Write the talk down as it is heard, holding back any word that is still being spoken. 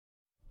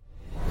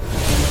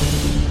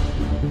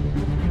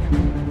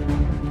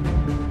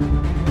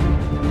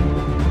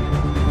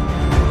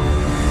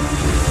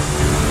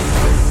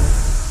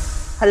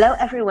Hello,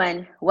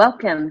 everyone.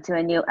 Welcome to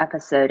a new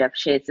episode of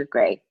Shades of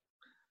Grey.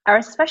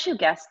 Our special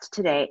guest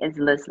today is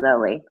Liz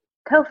Lowy,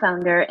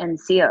 co-founder and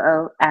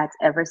COO at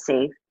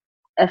EverSafe,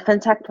 a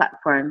fintech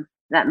platform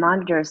that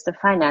monitors the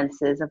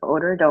finances of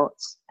older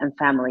adults and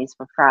families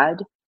for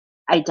fraud,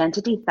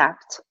 identity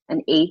theft,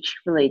 and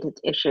age-related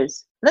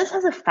issues. Liz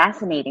has a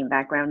fascinating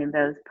background in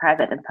both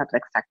private and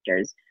public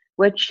sectors,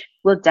 which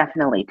we'll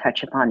definitely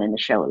touch upon in the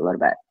show a little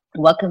bit.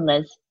 Welcome,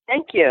 Liz.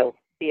 Thank you,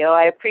 Theo.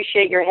 I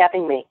appreciate your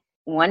having me.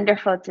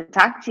 Wonderful to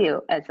talk to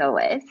you, as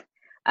always.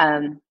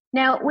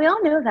 Now, we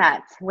all know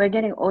that we're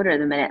getting older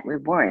the minute we're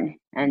born.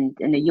 And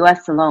in the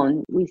US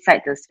alone, we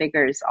cite those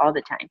figures all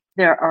the time.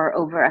 There are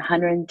over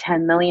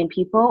 110 million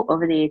people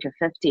over the age of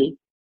 50,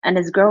 and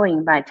is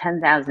growing by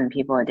 10,000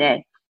 people a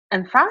day.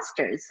 And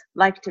fraudsters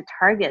like to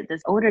target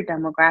this older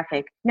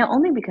demographic, not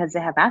only because they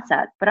have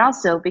assets, but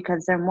also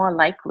because they're more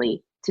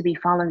likely to be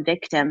fallen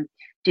victim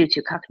due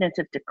to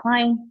cognitive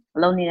decline,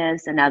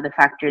 loneliness, and other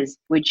factors,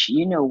 which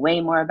you know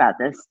way more about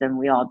this than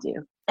we all do.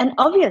 An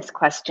obvious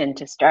question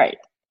to start: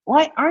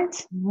 why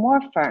aren't more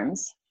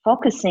firms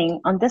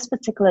focusing on this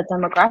particular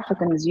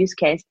demographic in this use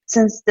case,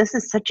 since this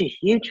is such a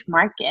huge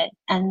market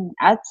and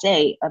I'd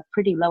say a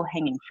pretty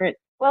low-hanging fruit?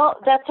 Well,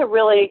 that's a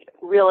really,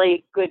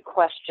 really good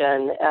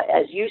question.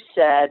 As you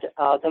said,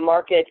 the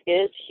market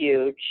is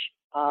huge.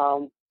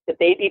 The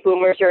baby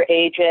boomers are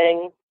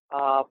aging.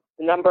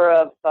 The number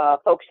of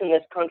folks in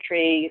this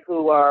country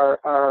who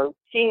are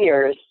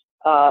seniors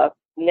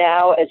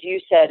now, as you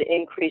said,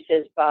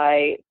 increases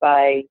by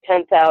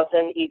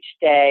 10,000 each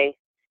day,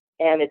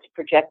 and it's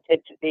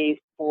projected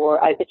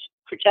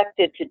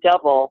to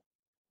double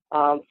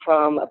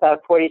from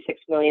about 46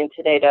 million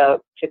today to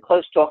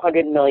close to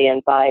 100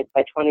 million by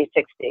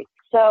 2060.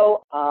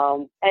 So,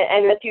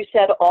 and as you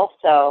said,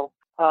 also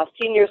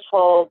seniors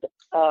hold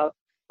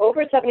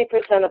over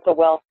 70% of the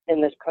wealth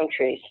in this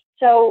country.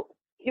 So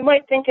you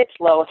might think it's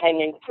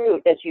low-hanging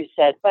fruit, as you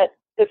said, but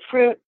the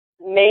fruit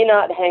may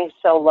not hang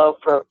so low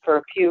for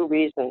a few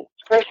reasons.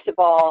 First of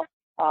all,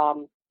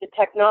 the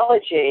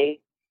technology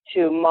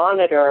to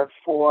monitor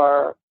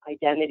for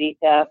identity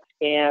theft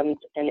and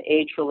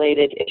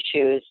age-related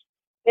issues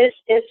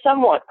is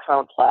somewhat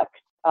complex.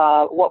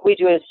 What we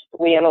do is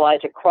we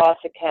analyze across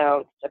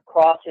accounts,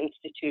 across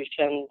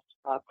institutions,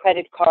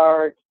 credit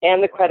cards,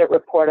 and the credit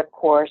report, of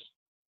course,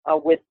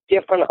 with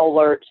different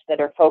alerts that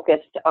are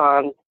focused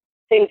on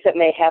things that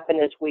may happen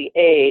as we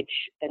age,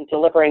 and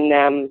delivering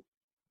them,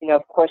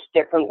 of course,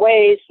 different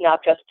ways,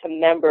 not just to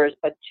members,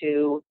 but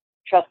to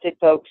trusted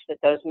folks that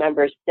those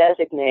members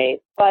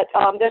designate. But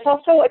there's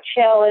also a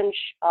challenge,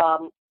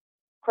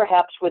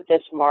 perhaps, with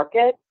this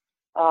market.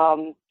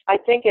 I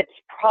think it's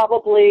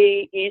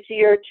probably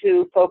easier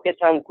to focus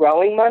on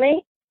growing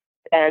money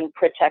than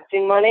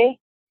protecting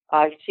money.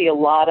 I see a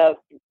lot of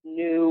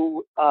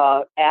new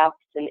apps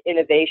and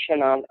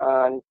innovation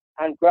on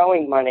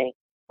growing money.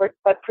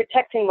 But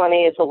protecting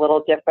money is a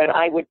little different.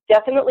 I would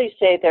definitely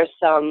say there's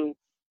some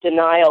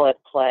denial at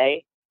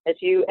play. As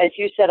you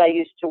said, I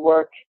used to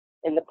work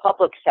in the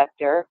public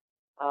sector.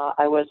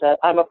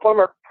 I'm a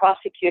former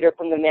prosecutor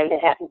from the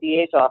Manhattan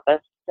DA's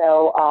office,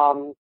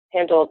 so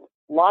handled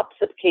lots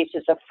of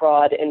cases of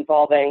fraud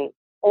involving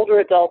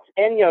older adults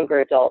and younger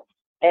adults.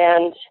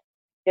 And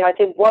I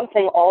think one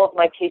thing all of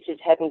my cases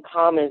had in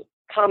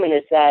common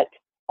is that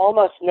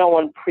almost no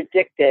one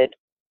predicted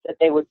that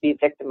they would be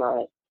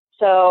victimized.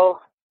 So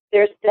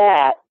there's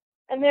that.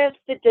 And there's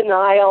the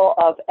denial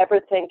of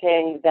ever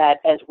thinking that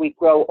as we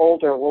grow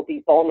older, we'll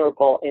be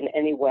vulnerable in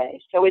any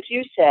way. So as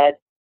you said,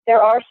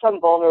 there are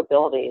some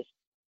vulnerabilities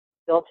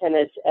built in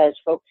as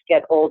folks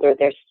get older.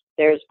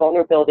 There's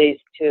vulnerabilities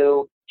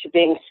to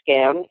being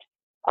scammed.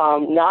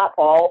 Not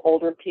all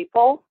older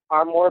people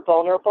are more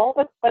vulnerable,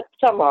 but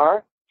some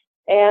are.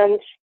 And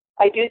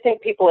I do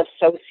think people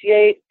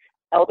associate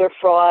elder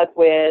fraud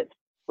with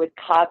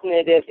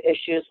cognitive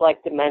issues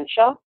like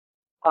dementia.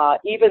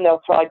 Even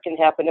though fraud can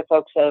happen to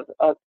folks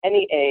of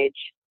any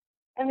age.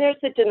 And there's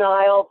the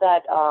denial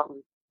that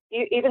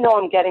even though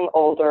I'm getting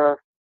older,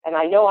 and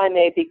I know I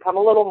may become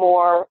a little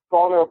more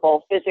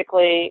vulnerable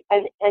physically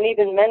and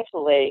even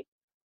mentally,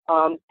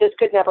 this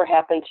could never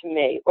happen to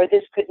me, or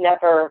this could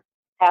never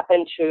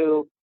happen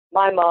to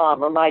my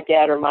mom or my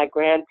dad or my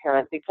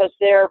grandparent, because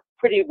they're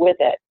pretty with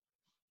it.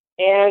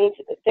 And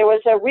there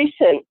was a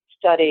recent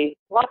study,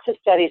 lots of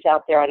studies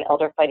out there on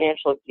elder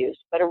financial abuse,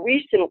 but a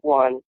recent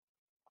one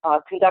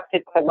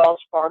conducted by Wells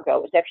Fargo,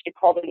 it was actually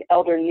called an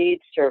Elder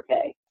Needs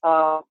Survey,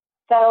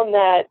 found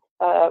that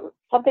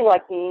something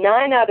like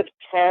 9 out of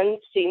 10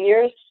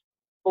 seniors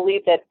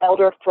believe that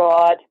elder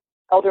fraud,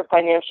 elder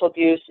financial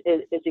abuse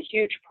is a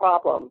huge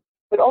problem,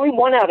 but only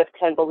 1 out of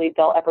 10 believe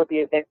they'll ever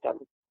be a victim.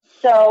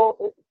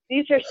 So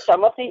these are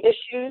some of the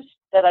issues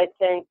that I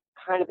think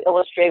kind of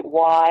illustrate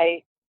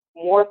why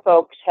more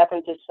folks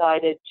haven't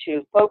decided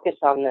to focus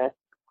on this,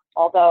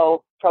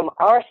 although from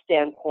our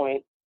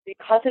standpoint,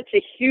 because it's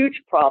a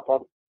huge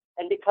problem,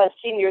 and because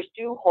seniors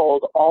do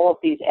hold all of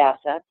these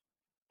assets,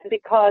 and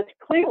because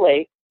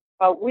clearly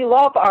we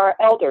love our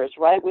elders,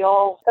 right? We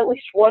all, at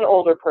least one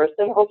older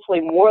person,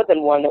 hopefully more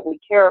than one that we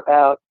care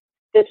about.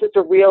 this is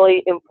a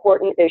really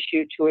important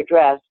issue to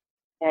address,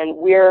 and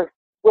we're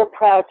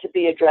proud to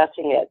be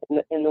addressing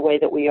it in the way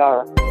that we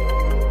are.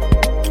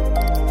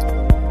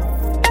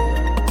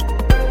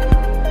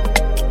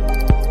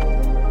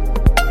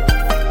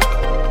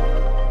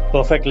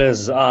 Perfect,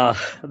 Liz.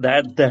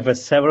 That there were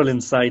several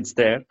insights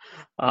there.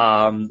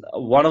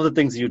 One of the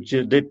things you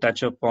did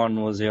touch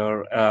upon was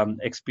your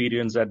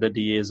experience at the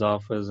DA's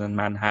office in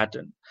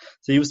Manhattan.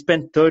 So you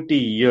spent 30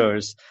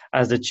 years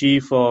as the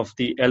chief of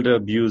the Elder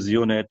Abuse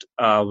Unit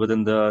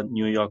within the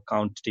New York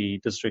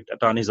County District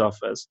Attorney's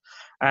Office,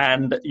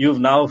 and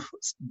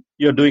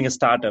you're doing a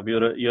startup.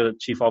 You're a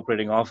chief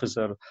operating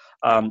officer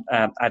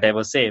at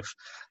EverSafe.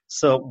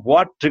 So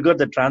what triggered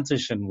the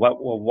transition?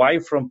 Why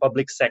from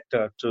public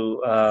sector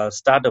to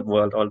startup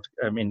world,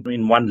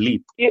 in one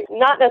leap?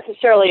 Not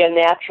necessarily a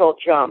natural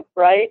jump,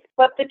 right?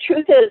 But the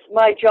truth is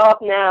my job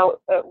now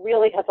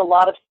really has a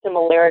lot of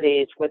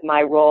similarities with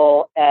my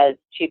role as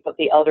chief of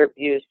the Elder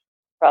Abuse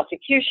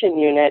Prosecution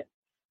Unit.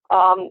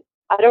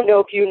 I don't know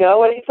if you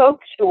know any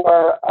folks who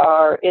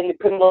are in the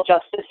criminal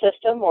justice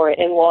system or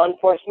in law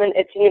enforcement.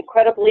 It's an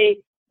incredibly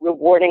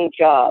rewarding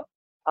job.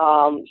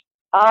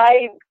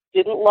 I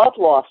didn't love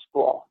law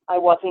school. I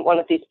wasn't one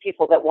of these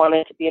people that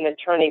wanted to be an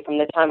attorney from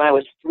the time I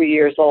was 3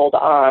 years old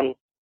on.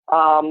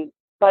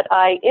 But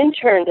I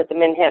interned at the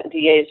Manhattan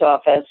DA's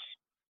office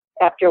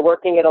after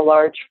working at a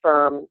large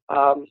firm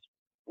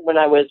when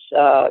I was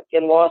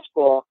in law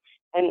school,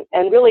 and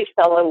really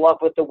fell in love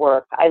with the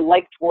work. I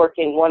liked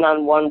working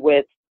one-on-one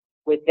with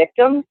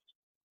victims.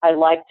 I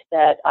liked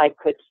that I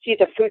could see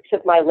the fruits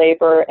of my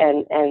labor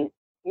and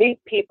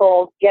meet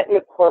people, get in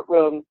the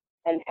courtroom,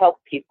 and help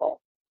people.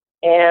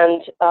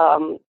 And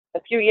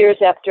a few years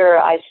after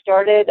I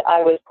started,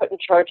 I was put in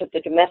charge of the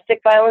domestic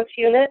violence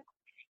unit.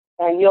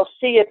 And you'll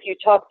see if you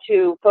talk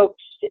to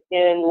folks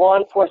in law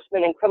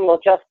enforcement and criminal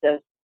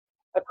justice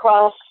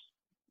across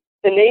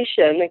the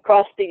nation,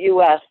 across the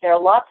U.S., there are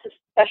lots of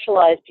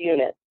specialized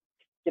units: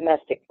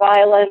 domestic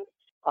violence,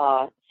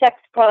 sex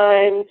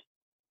crimes.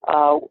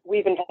 We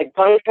even had a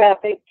gun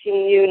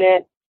trafficking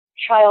unit,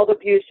 child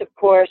abuse, of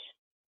course,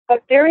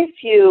 but very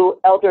few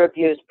elder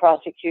abuse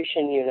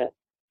prosecution units.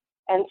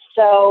 And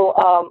so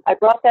I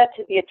brought that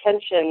to the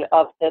attention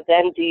of the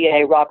then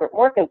DA, Robert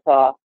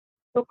Morgenthau,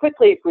 who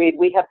quickly agreed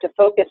we have to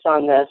focus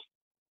on this.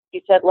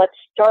 He said, let's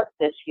start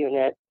this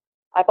unit.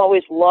 I've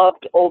always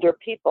loved older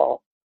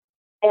people.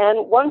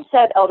 And once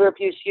that elder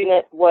abuse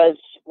unit was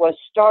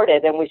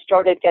started and we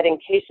started getting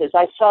cases,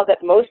 I saw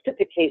that most of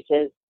the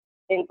cases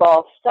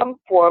involved some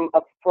form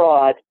of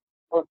fraud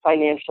or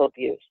financial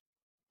abuse.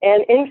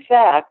 And in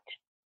fact,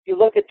 if you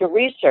look at the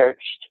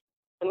research,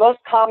 the most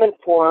common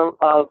form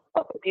of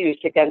abuse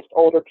against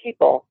older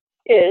people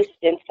is,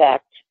 in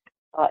fact,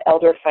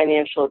 elder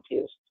financial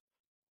abuse.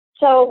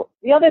 So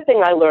the other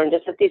thing I learned is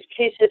that these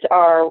cases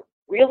are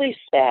really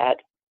sad,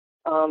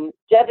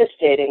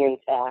 devastating, in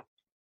fact,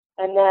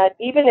 and that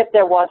even if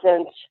there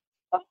wasn't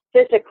a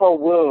physical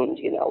wound,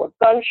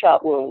 a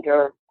gunshot wound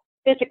or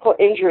physical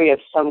injury of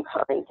some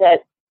kind, that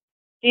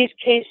these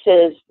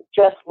cases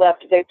just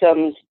left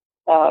victims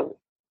so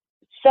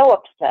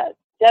upset,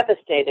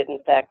 devastated, in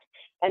fact,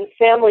 and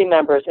family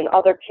members and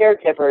other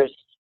caregivers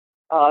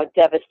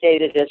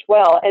devastated as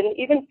well. And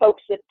even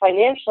folks at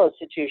financial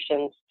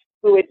institutions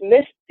who had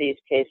missed these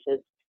cases,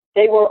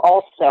 they were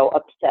also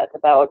upset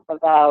about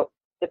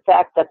the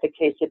fact that the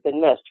case had been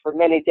missed for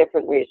many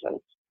different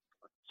reasons.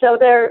 So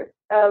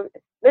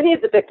many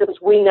of the victims,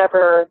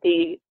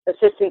 the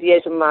assistant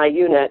DAs in my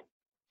unit,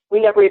 we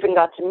never even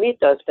got to meet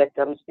those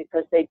victims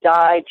because they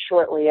died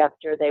shortly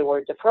after they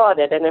were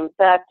defrauded. And in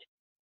fact,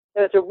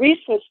 there's a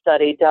recent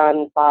study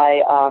done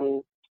by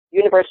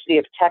University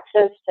of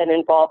Texas and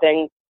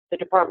involving the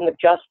Department of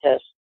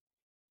Justice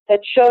that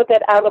showed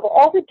that out of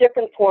all the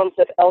different forms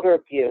of elder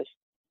abuse,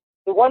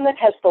 the one that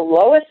has the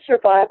lowest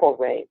survival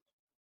rate,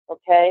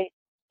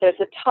 there's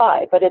a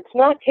tie, but it's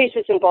not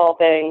cases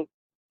involving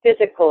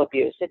physical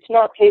abuse. It's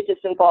not cases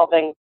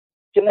involving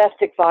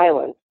domestic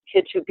violence,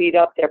 kids who beat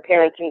up their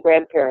parents and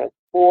grandparents,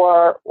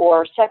 or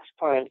sex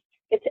crimes.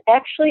 It's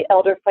actually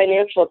elder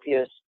financial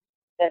abuse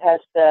that has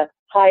the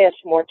highest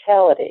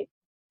mortality,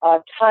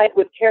 tied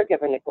with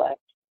caregiver neglect.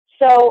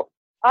 So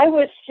I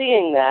was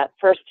seeing that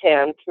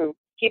firsthand through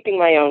keeping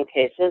my own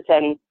cases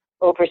and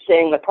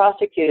overseeing the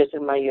prosecutors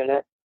in my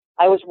unit.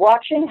 I was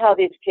watching how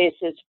these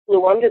cases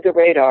flew under the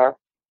radar,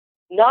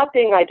 not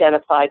being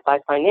identified by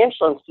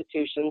financial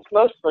institutions,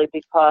 mostly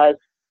because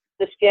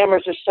the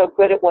scammers are so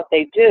good at what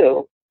they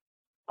do.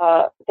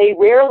 They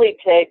rarely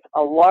take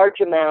a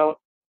large amount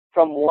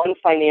from one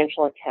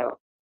financial account.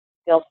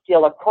 They'll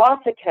steal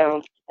across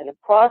accounts and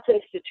across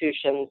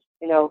institutions.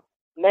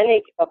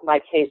 Many of my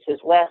cases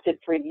lasted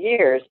for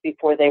years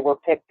before they were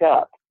picked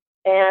up.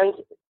 And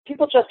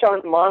people just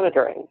aren't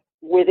monitoring.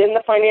 Within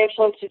the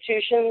financial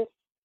institutions,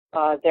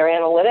 their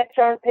analytics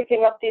aren't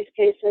picking up these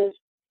cases.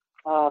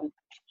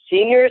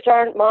 Seniors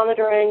aren't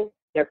monitoring.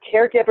 Their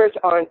caregivers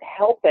aren't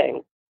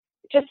helping.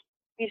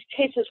 These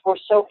cases were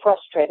so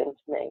frustrating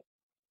to me.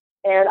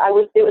 And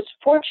it was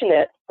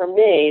fortunate for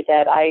me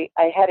that I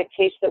had a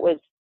case that was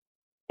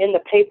in the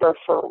paper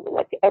for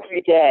like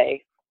every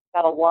day,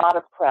 got a lot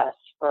of press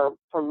for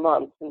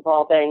months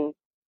involving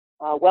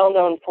a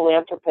well-known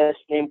philanthropist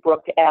named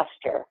Brooke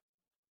Astor.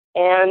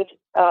 And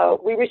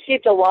we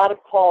received a lot of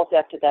calls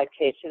after that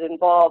case. It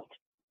involved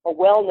a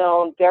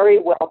well-known, very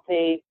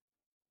wealthy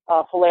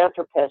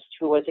philanthropist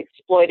who was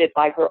exploited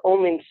by her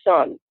only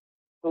son,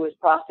 who was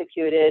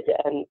prosecuted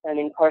and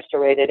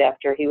incarcerated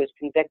after he was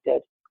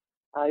convicted.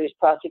 He was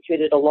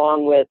prosecuted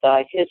along with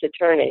his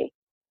attorney.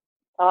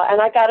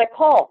 And I got a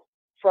call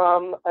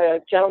from a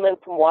gentleman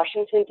from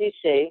Washington,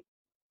 D.C.,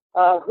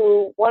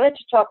 who wanted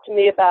to talk to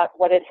me about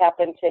what had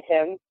happened to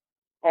him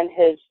and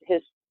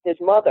his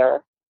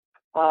mother.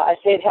 I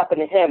say it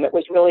happened to him. It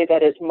was really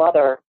that his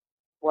mother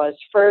was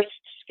first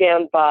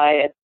scammed by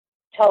a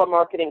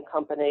telemarketing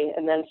company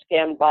and then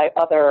scammed by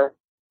other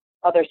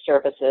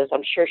services.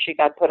 I'm sure she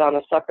got put on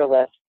a sucker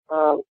list.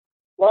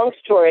 Long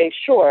story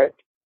short,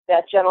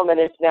 that gentleman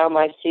is now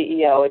my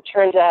CEO. It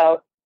turns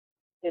out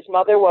his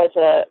mother was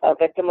a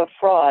victim of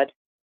fraud,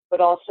 but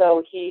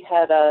also he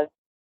had a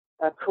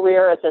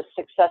career as a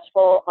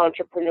successful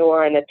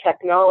entrepreneur and a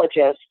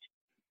technologist.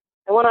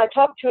 And when I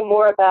talked to him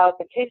more about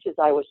the cases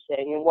I was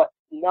seeing and what's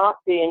not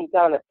being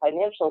done at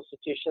financial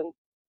institutions,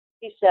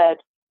 he said,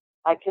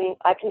 I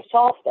can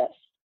solve this.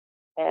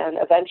 And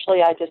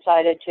eventually I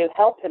decided to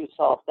help him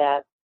solve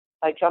that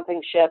by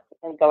jumping ship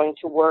and going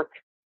to work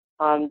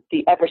on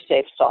the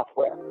EverSafe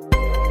software.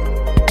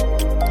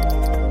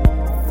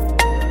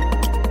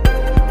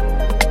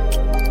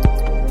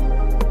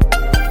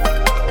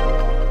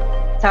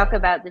 Talk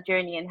about the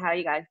journey and how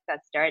you guys got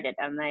started.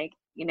 I'm like,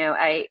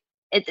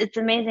 it's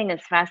amazing,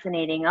 it's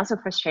fascinating, also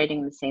frustrating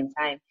at the same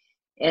time.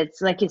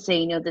 It's like you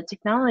say, the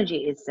technology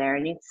is there,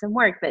 it needs some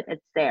work, but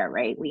it's there,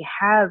 right? We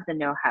have the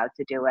know-how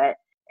to do it.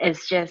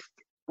 It's just,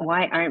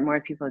 why aren't more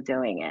people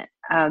doing it?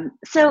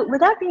 So with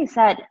that being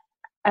said,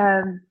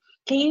 can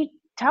you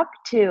talk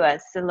to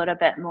us a little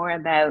bit more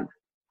about,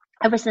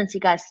 ever since you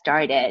guys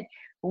started,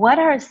 what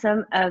are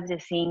some of the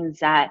things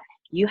that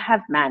you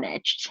have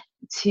managed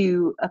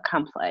to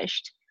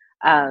accomplish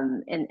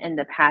in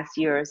the past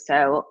year or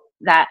so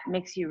that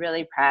makes you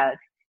really proud,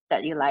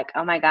 that you're like,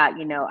 oh my God,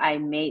 I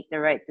made the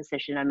right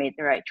decision, I made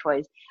the right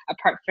choice?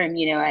 Apart from,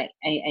 I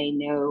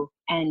know,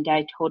 and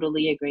I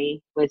totally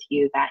agree with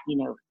you that,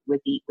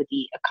 with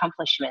the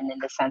accomplishment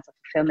and the sense of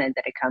fulfillment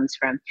that it comes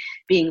from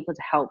being able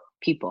to help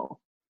people.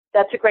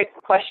 That's a great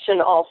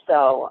question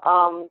also.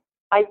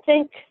 I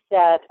think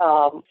that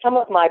some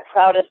of my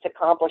proudest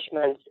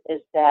accomplishments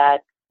is that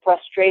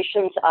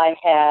frustrations I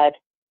had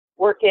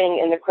working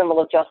in the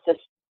criminal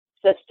justice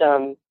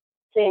system,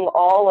 seeing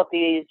all of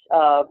these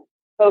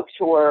folks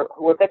who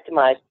were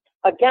victimized.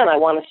 Again, I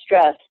want to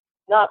stress,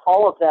 not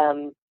all of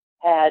them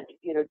had,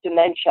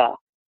 dementia,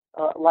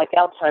 like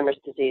Alzheimer's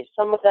disease.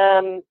 Some of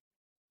them,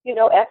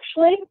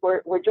 actually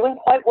were doing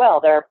quite well.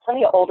 There are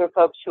plenty of older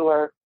folks who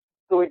are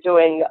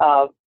doing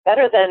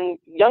better than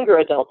younger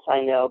adults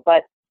I know.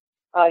 But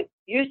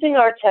using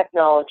our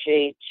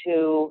technology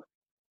to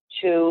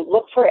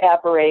look for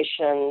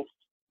aberrations,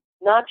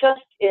 not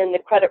just in the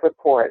credit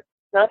report,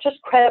 not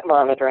just credit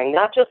monitoring,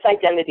 not just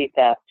identity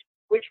theft,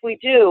 which we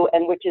do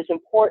and which is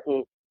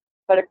important,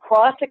 but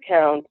across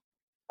accounts,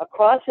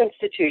 across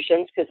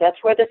institutions, because that's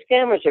where the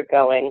scammers are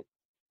going,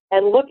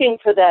 and looking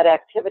for that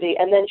activity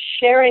and then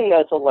sharing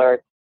those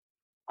alerts.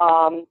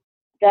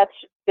 That's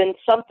been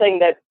something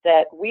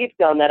that we've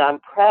done that I'm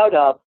proud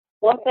of.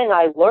 One thing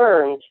I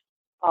learned,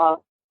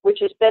 which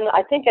has been,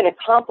 I think, an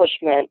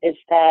accomplishment, is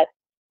that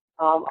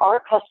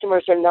our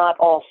customers are not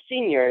all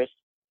seniors.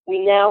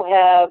 We now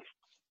have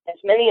as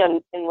many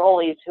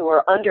enrollees who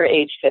are under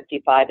age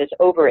 55 as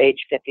over age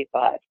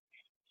 55.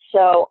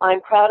 So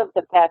I'm proud of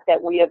the fact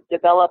that we have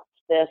developed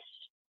this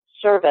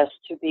service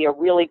to be a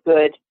really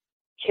good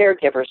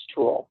caregiver's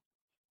tool.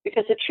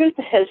 Because the truth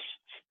is,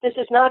 this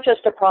is not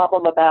just a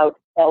problem about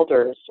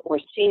elders or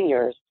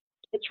seniors.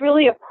 It's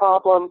really a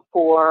problem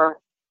for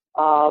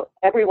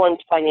everyone's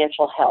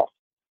financial health.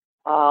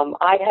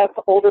 I have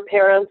older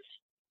parents.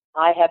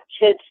 I have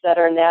kids that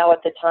are now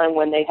at the time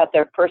when they have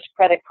their first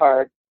credit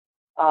card.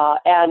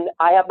 And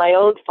I have my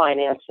own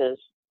finances.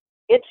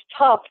 It's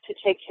tough to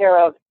take care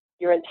of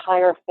your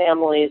entire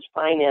family's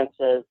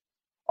finances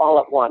all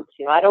at once.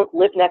 I don't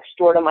live next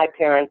door to my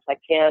parents. I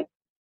can't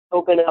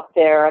open up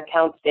their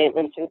account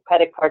statements and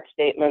credit card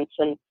statements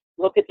and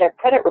look at their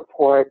credit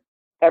report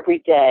every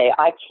day.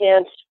 I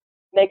can't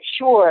make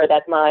sure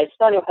that my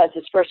son who has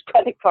his first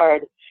credit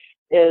card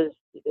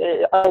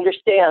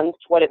understands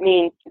what it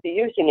means to be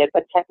using it.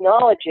 But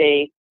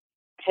technology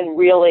can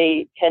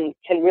really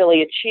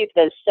achieve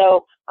this.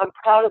 So I'm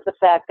proud of the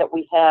fact that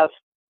we have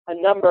a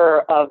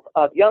number of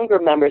younger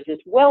members as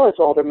well as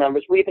older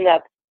members. We even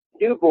have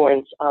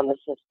newborns on the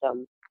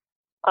system.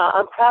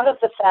 I'm proud of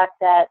the fact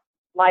that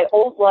my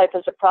old life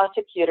as a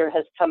prosecutor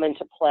has come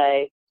into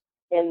play,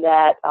 in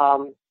that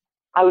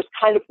I was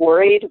kind of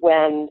worried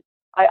when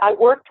I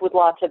worked with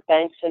lots of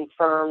banks and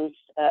firms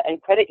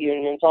and credit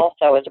unions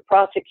also as a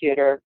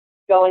prosecutor,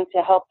 going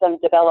to help them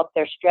develop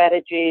their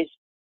strategies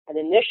and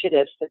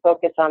initiatives to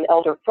focus on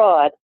elder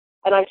fraud.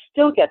 And I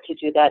still get to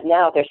do that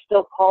now. They're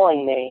still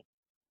calling me.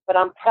 But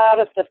I'm proud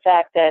of the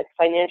fact that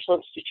financial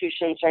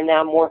institutions are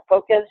now more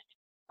focused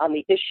on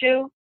the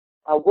issue.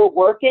 We're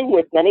working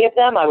with many of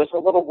them. I was a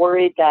little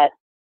worried that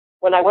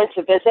when I went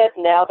to visit,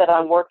 now that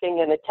I'm working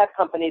in a tech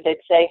company, they'd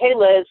say, hey,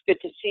 Liz,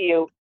 good to see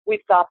you.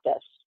 We've got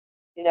this.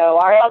 You know,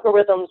 our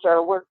algorithms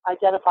we're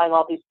identifying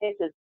all these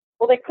cases.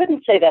 Well, they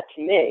couldn't say that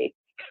to me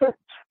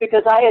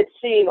because I had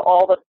seen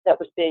all that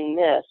was being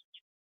missed.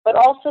 But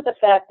also the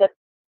fact that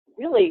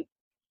really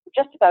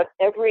just about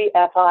every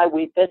FI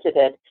we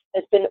visited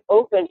has been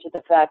open to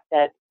the fact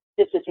that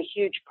this is a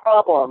huge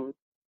problem.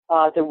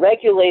 The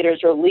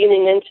regulators are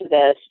leaning into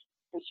this,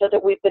 and so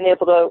that we've been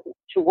able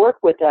to work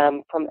with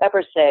them from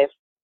EverSafe.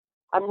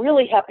 I'm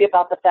really happy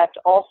about the fact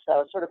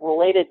also, sort of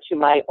related to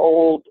my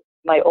old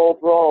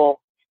role,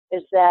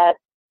 is that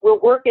we're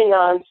working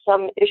on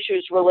some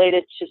issues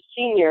related to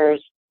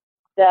seniors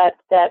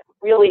that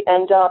really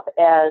end up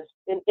as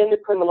in the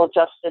criminal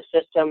justice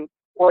system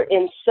or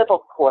in civil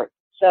court.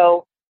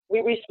 So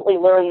we recently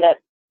learned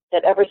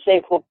that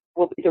EverSafe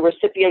will be the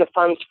recipient of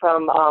funds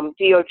from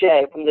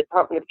DOJ, from the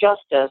Department of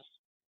Justice,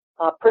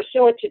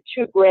 pursuant to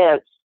 2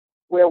 grants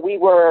where we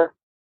were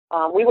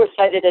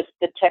cited as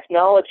the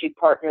technology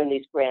partner in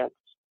these grants.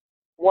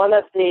 One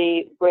of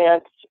the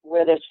grants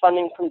where there's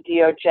funding from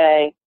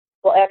DOJ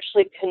will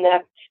actually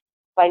connect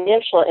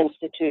financial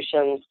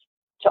institutions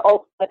to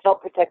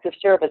Adult Protective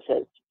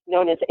Services,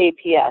 known as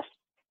APS,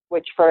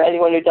 which for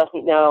anyone who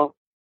doesn't know,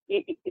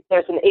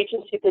 there's an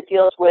agency that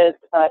deals with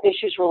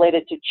issues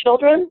related to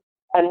children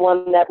and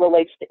one that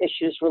relates to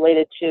issues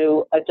related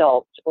to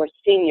adults or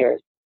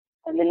seniors.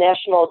 And the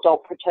National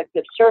Adult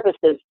Protective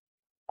Services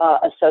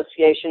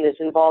Association is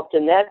involved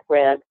in that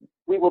grant.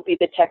 We will be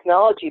the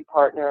technology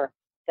partner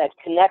that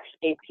connects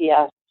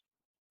APS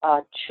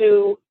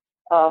to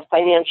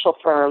financial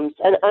firms.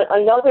 And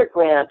another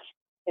grant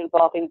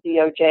involving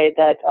DOJ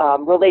that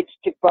relates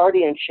to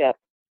guardianship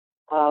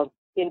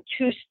in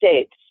 2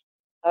 states.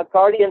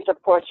 Guardians,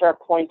 of course, are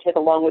appointed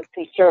along with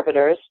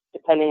conservators,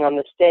 depending on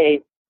the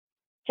state,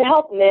 to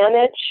help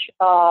manage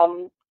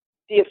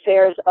the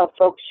affairs of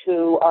folks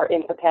who are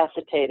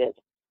incapacitated.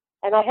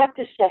 And I have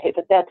to say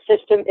that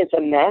system is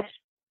a mess.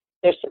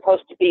 There's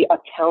supposed to be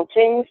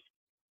accountings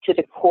to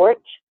the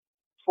court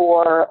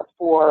for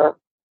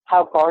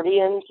how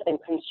guardians and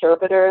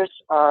conservators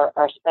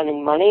are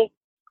spending money.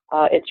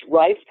 It's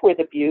rife with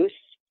abuse.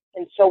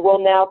 And so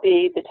we'll now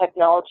be the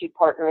technology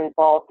partner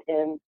involved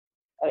in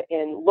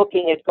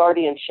looking at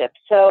guardianship.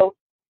 So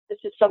this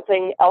is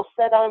something else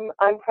that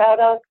I'm proud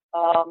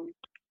of.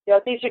 You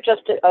know, these are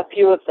just a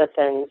few of the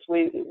things.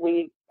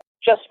 We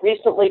just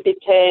recently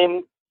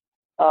became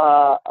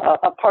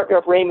a partner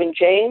of Raymond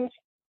James.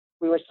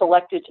 We were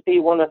selected to be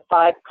one of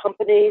 5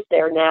 companies.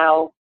 They're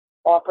now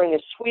offering a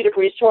suite of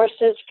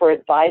resources for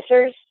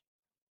advisors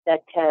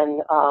that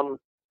can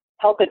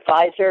help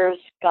advisors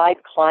guide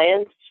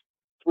clients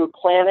through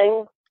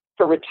planning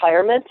for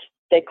retirement.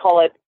 They call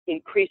it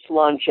increased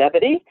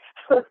longevity.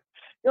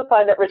 You'll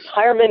find that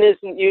retirement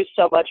isn't used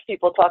so much.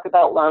 People talk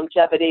about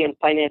longevity and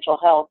financial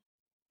health,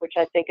 which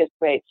I think is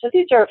great. So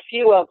these are a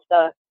few of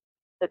the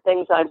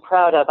things I'm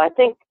proud of. I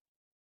think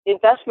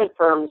investment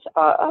firms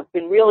have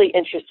been really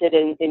interested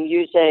in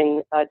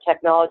using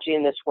technology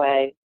in this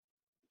way.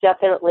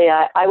 Definitely,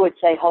 I would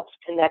say helps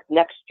connect the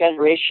next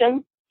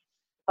generation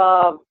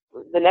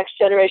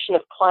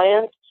of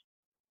clients,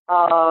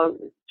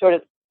 sort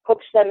of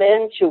hooks them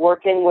into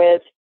working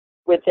with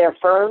their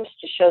firms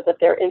to show that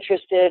they're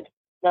interested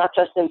not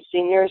just in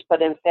seniors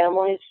but in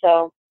families.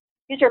 So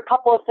these are a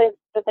couple of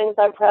the things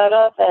I'm proud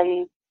of,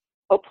 and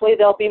hopefully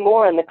there'll be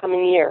more in the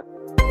coming year.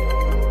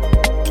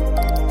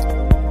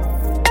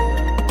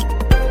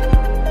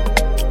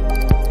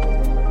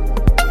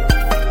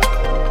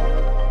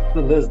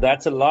 Liz,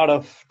 that's a lot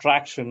of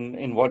traction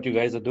in what you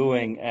guys are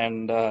doing.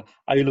 And are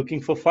you looking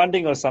for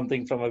funding or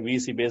something from a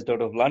VC based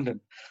out of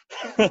London?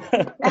 Sure,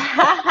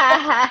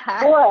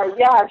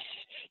 yes.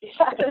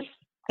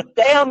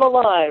 Stay on the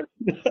line.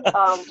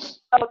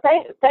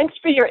 Thanks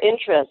for your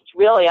interest.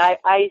 Really,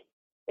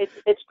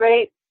 it's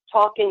great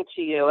talking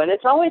to you, and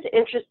it's always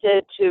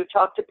interested to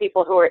talk to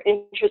people who are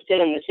interested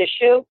in this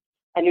issue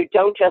and who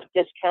don't just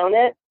discount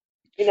it.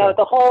 You know,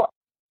 the whole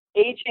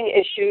aging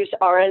issues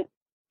aren't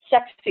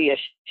sexy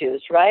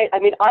issues, right? I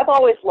mean, I've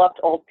always loved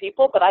old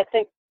people, but I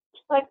think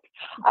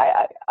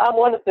I'm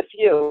one of the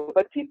few.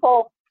 But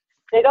people,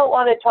 they don't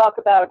want to talk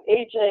about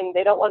aging.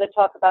 They don't want to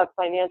talk about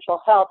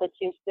financial health. There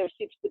seems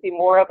to be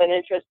more of an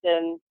interest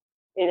in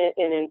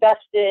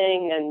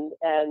investing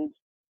and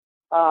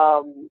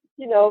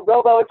you know,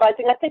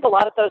 robo-advising. I think a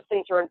lot of those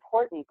things are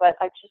important, but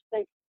I just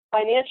think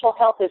financial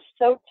health is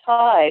so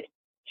tied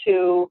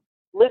to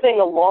living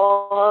a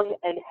long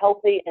and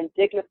healthy and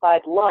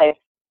dignified life.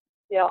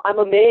 You know, I'm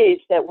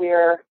amazed that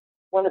we're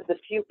one of the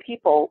few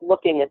people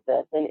looking at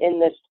this and in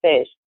this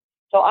space.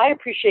 So I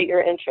appreciate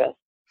your interest.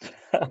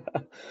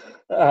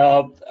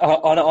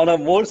 On a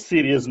more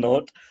serious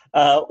note,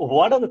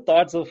 what are the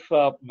thoughts of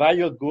where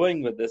you're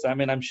going with this? I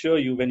mean, I'm sure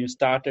when you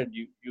started,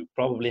 you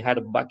probably had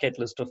a bucket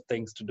list of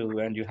things to do,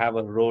 and you have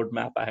a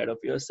roadmap ahead of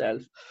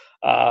yourself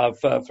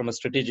from a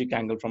strategic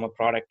angle, from a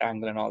product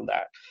angle, and all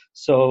that.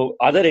 So,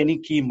 are there any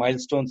key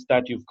milestones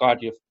that you've got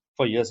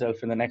for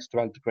yourself in the next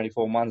 12 to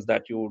 24 months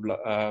that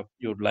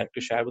you'd like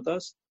to share with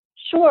us?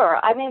 Sure.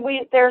 I mean,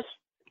 there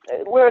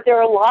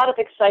are a lot of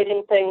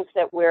exciting things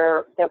that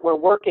we're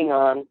working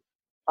on.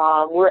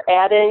 We're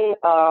adding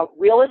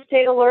real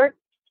estate alerts,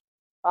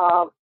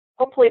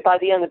 hopefully by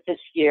the end of this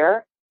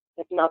year,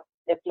 if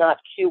not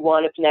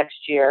Q1 of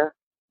next year.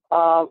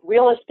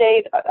 Real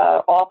estate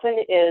often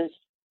is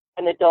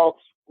an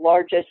adult's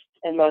largest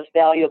and most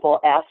valuable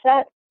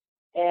asset.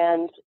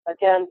 And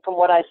again, from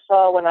what I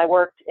saw when I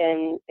worked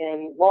in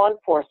law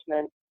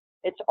enforcement,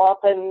 it's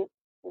often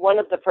one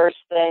of the first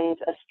things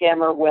a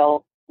scammer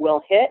will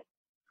hit.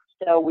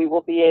 So we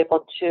will be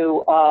able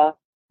to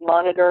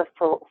monitor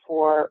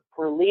for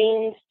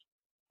liens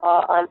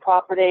on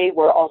property.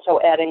 We're also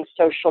adding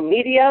social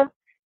media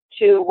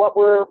to what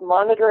we're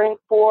monitoring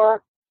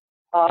for.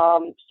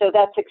 So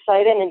that's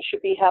exciting and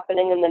should be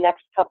happening in the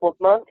next couple of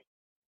months.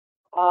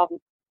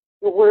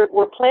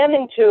 We're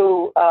planning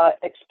to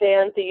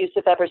expand the use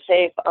of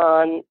EverSafe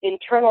on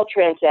internal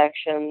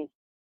transactions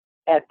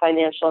at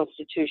financial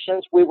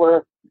institutions. We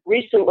were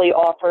recently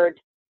offered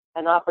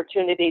an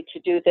opportunity to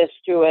do this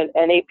through an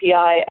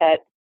API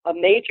at a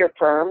major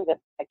firm that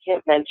I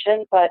can't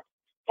mention, but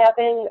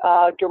having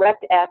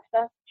direct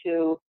access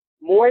to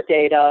more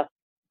data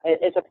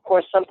is, of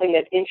course, something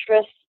that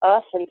interests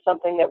us and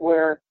something that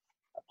we're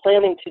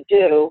planning to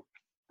do.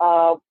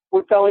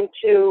 We're going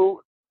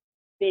to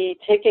be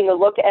taking a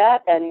look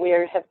at, and we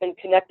have been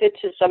connected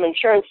to some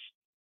insurance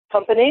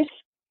companies.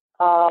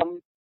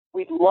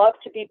 We'd love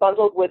to be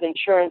bundled with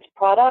insurance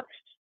products.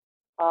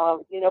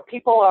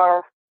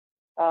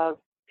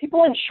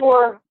 People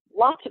insure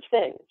lots of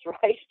things,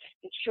 right?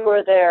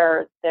 Insure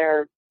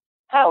their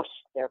house,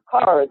 their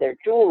car, their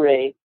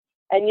jewelry,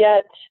 and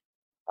yet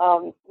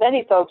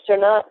many folks are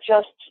not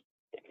just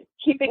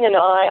keeping an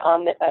eye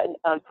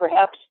on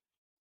perhaps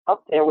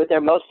up there with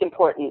their most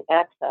important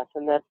access,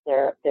 and that's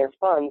their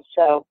funds.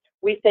 So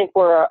we think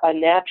we're a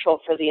natural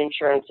for the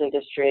insurance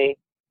industry.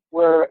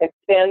 We're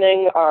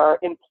expanding our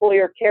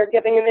employer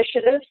caregiving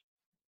initiatives,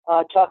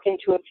 talking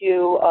to a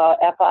few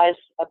FIs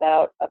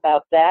about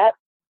that,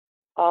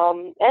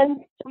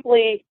 and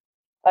simply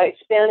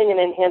expanding and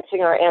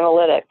enhancing our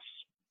analytics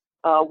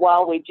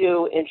while we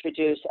do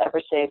introduce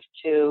EverSafe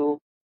to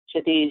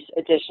these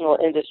additional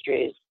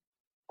industries.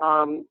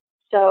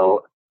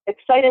 So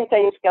exciting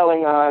things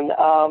going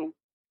on.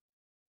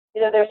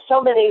 There's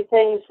so many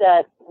things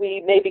that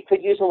we maybe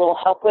could use a little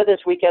help with as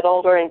we get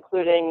older,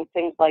 including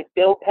things like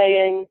bill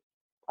paying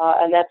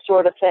and that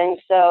sort of thing.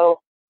 So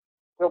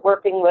we're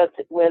working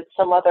with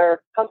some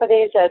other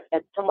companies at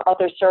some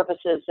other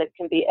services that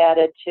can be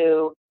added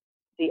to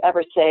the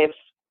EverSafe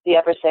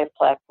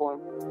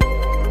platform.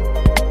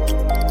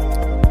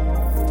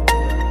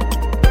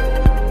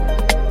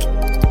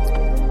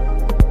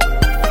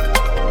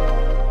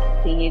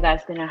 You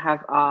guys are going to have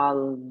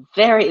a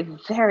very,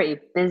 very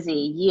busy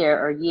year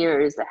or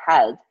years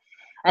ahead.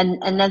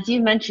 And as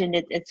you mentioned,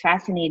 it's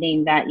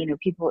fascinating that,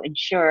 people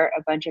insure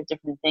a bunch of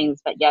different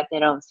things, but yet they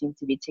don't seem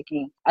to be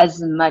taking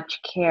as much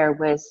care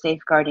with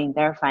safeguarding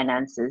their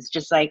finances.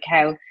 Just like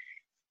how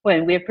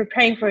when we're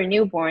preparing for a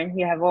newborn,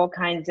 you have all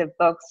kinds of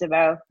books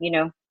about,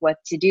 what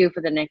to do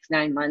for the next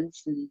 9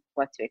 months and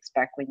what to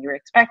expect when you're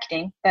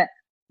expecting. But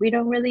we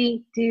don't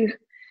really do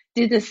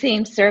the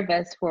same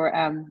service for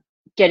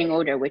getting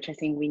older, which I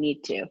think we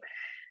need to.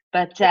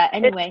 But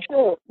anyway. It's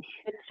true.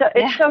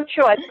 It's so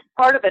true. I think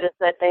part of it is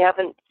that they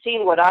haven't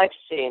seen what I've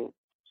seen.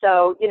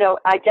 So,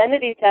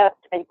 identity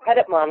theft and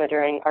credit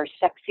monitoring are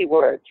sexy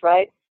words,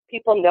 right?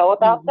 People know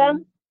about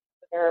them.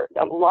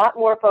 A lot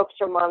more folks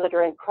are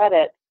monitoring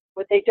credit.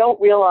 What they don't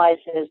realize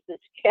is the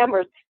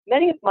scammers,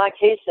 many of my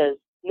cases,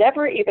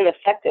 never even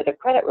affected a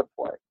credit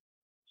report.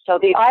 So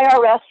the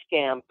IRS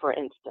scam, for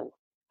instance,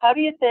 how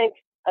do you think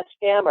a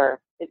scammer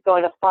is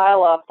going to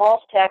file a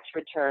false tax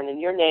return in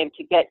your name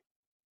to get,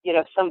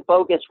 some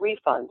bogus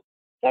refund?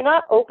 They're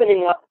not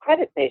opening up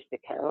credit-based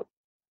accounts.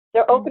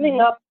 They're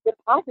opening up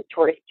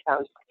depository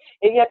accounts,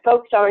 and yet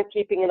folks aren't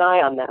keeping an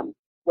eye on them,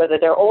 whether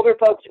they're older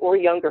folks or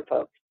younger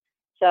folks.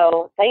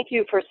 So thank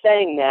you for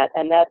saying that,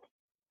 and that's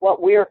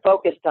what we're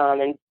focused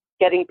on, and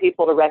getting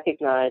people to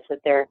recognize that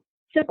there are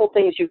simple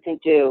things you can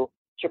do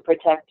to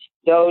protect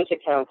those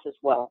accounts as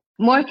well.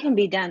 More can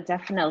be done,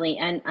 definitely,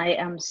 and I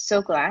am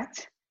so glad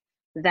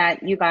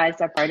that you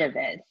guys are part of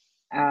it.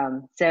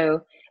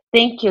 So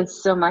thank you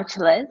so much,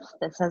 Liz.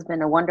 This has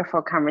been a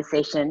wonderful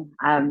conversation,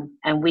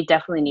 and we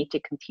definitely need to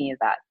continue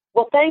that.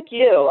 Well, thank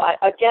you.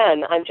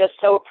 I'm just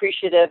so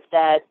appreciative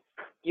that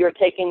you're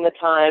taking the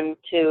time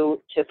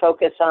to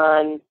focus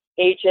on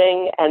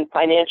aging and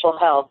financial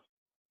health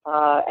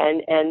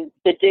and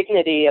the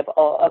dignity of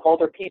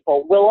older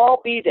people. We'll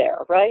all be there,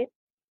 right?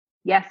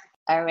 Yes.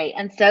 All right.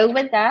 And so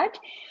with that,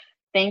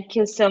 thank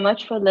you so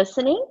much for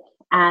listening.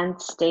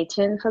 and stay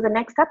tuned for the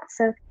next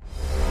episode.